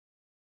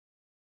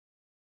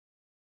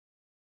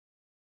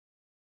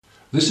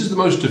This is the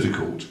most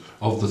difficult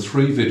of the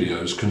three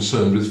videos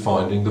concerned with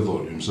finding the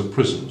volumes of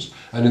prisms,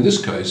 and in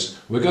this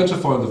case we're going to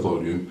find the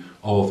volume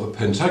of a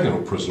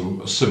pentagonal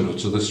prism similar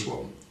to this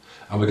one,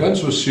 and we're going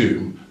to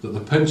assume that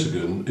the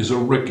pentagon is a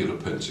regular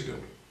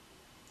pentagon.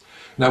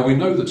 Now we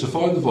know that to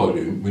find the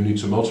volume we need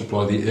to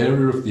multiply the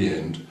area of the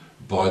end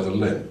by the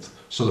length,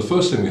 so the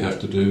first thing we have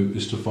to do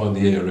is to find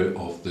the area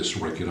of this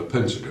regular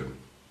pentagon.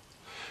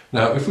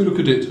 Now, if we look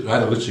at it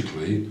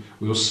analytically,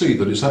 we'll see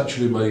that it's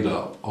actually made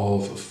up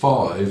of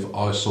 5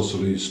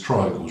 isosceles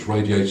triangles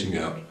radiating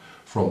out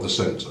from the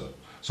centre.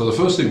 So the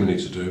first thing we need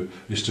to do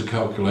is to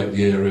calculate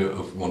the area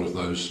of one of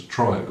those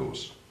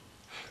triangles.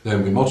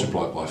 Then we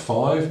multiply it by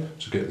 5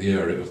 to get the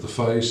area of the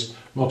face,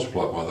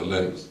 multiply it by the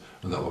length,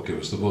 and that will give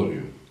us the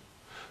volume.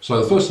 So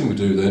the first thing we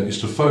do then is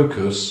to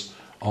focus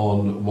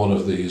on one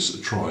of these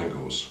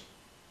triangles.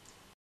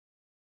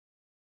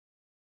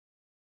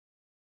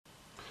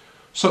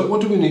 So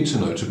what do we need to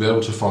know to be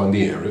able to find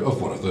the area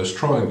of one of those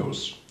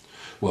triangles?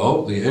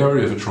 Well, the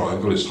area of a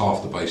triangle is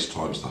half the base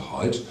times the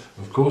height,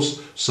 of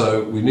course,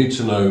 so we need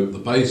to know the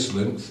base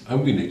length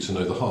and we need to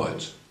know the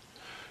height.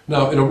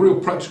 Now, in a real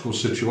practical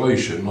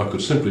situation, I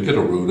could simply get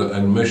a ruler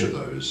and measure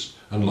those,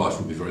 and life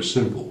would be very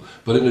simple.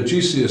 But in a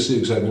GCSE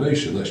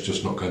examination, that's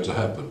just not going to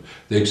happen.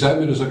 The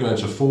examiners are going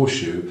to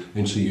force you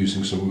into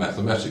using some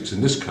mathematics,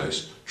 in this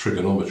case,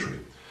 trigonometry.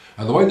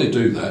 And the way they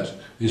do that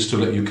is to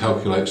let you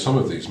calculate some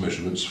of these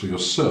measurements for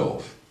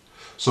yourself.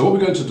 So what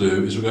we're going to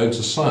do is we're going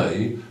to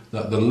say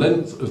that the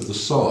length of the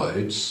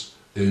sides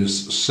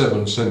is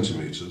 7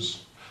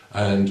 centimetres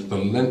and the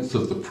length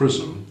of the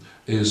prism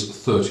is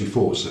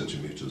 34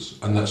 centimetres,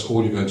 and that's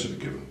all you're going to be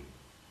given.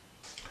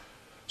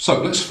 So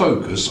let's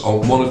focus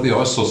on one of the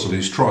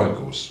isosceles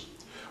triangles.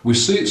 We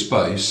see its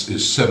base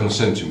is 7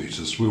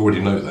 centimetres, we already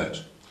know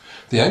that.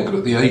 The angle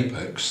at the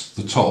apex,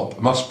 the top,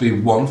 must be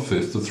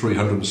 1/5 of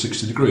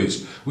 360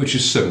 degrees, which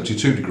is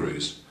 72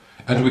 degrees.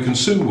 And we can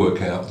soon work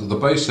out that the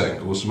base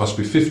angles must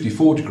be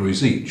 54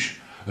 degrees each,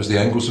 as the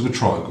angles of a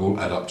triangle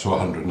add up to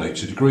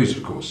 180 degrees,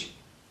 of course.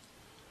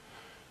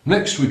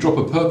 Next, we drop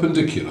a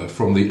perpendicular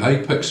from the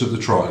apex of the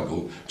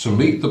triangle to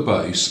meet the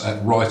base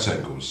at right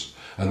angles,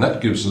 and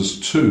that gives us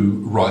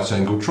 2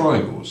 right-angled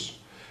triangles.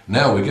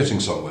 Now we're getting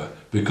somewhere,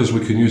 because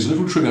we can use a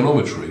little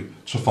trigonometry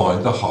to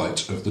find the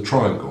height of the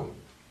triangle.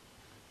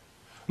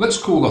 Let's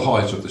call the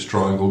height of this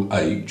triangle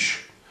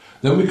h,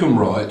 then we can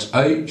write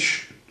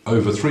h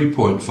over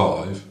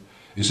 3.5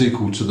 is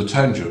equal to the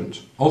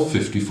tangent of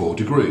 54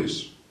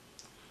 degrees.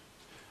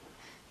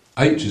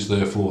 H is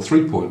therefore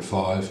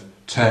 3.5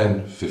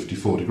 tan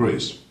 54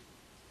 degrees.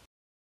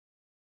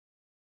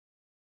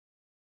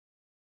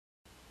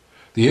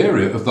 The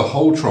area of the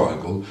whole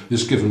triangle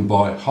is given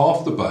by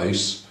half the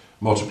base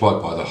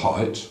multiplied by the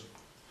height,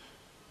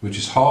 which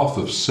is half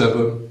of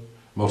 7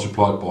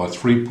 multiplied by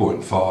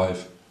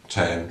 3.5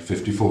 tan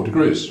 54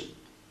 degrees.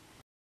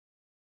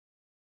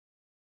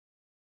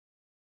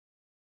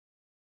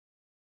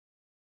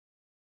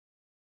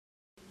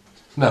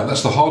 Now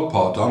that's the hard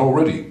part done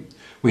already.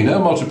 We now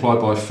multiply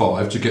by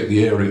 5 to get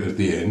the area of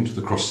the end,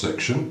 the cross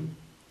section.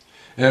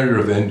 Area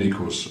of end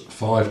equals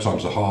 5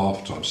 times a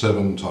half times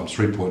 7 times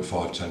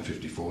 3.5 tan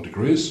 54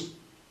 degrees.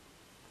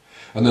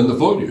 And then the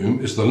volume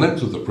is the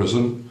length of the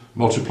prism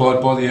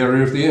multiplied by the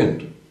area of the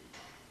end.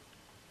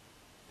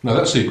 Now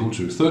that's equal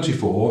to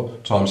 34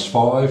 times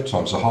 5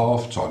 times a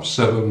half times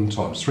 7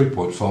 times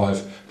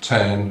 3.5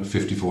 tan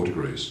 54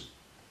 degrees.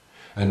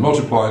 And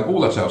multiplying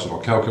all that out of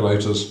our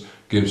calculators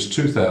gives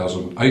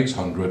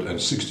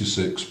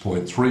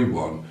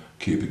 2,866.31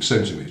 cubic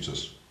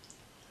centimetres.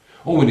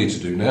 All we need to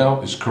do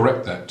now is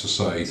correct that to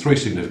say 3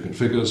 significant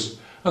figures,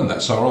 and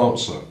that's our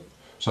answer.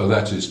 So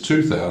that is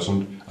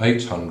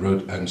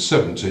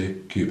 2,870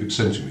 cubic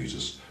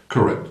centimetres,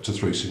 correct to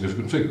 3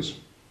 significant figures.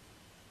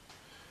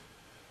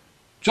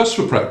 Just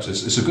for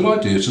practice, it's a good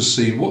idea to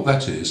see what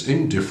that is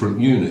in different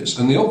units,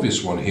 and the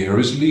obvious one here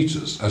is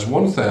litres, as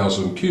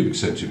 1,000 cubic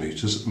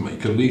centimetres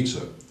make a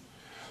litre.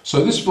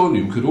 So this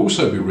volume could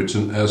also be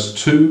written as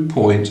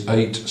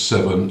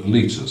 2.87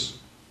 litres.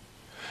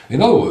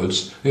 In other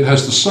words, it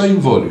has the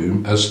same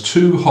volume as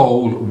 2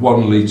 whole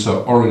 1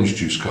 litre orange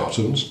juice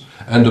cartons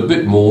and a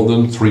bit more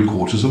than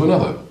 3/4 of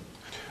another.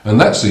 And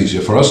that's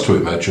easier for us to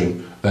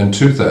imagine than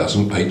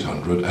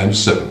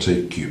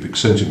 2,870 cubic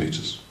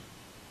centimetres.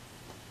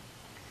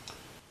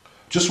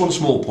 Just one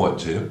small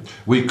point here.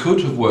 We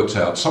could have worked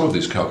out some of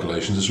these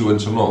calculations as we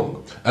went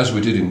along, as we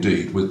did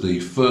indeed with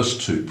the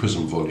first 2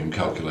 prism volume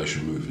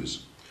calculation movies.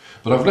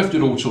 But I've left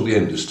it all till the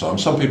end this time.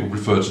 Some people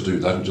prefer to do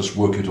that and just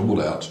work it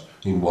all out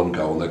in one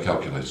go on their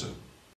calculator.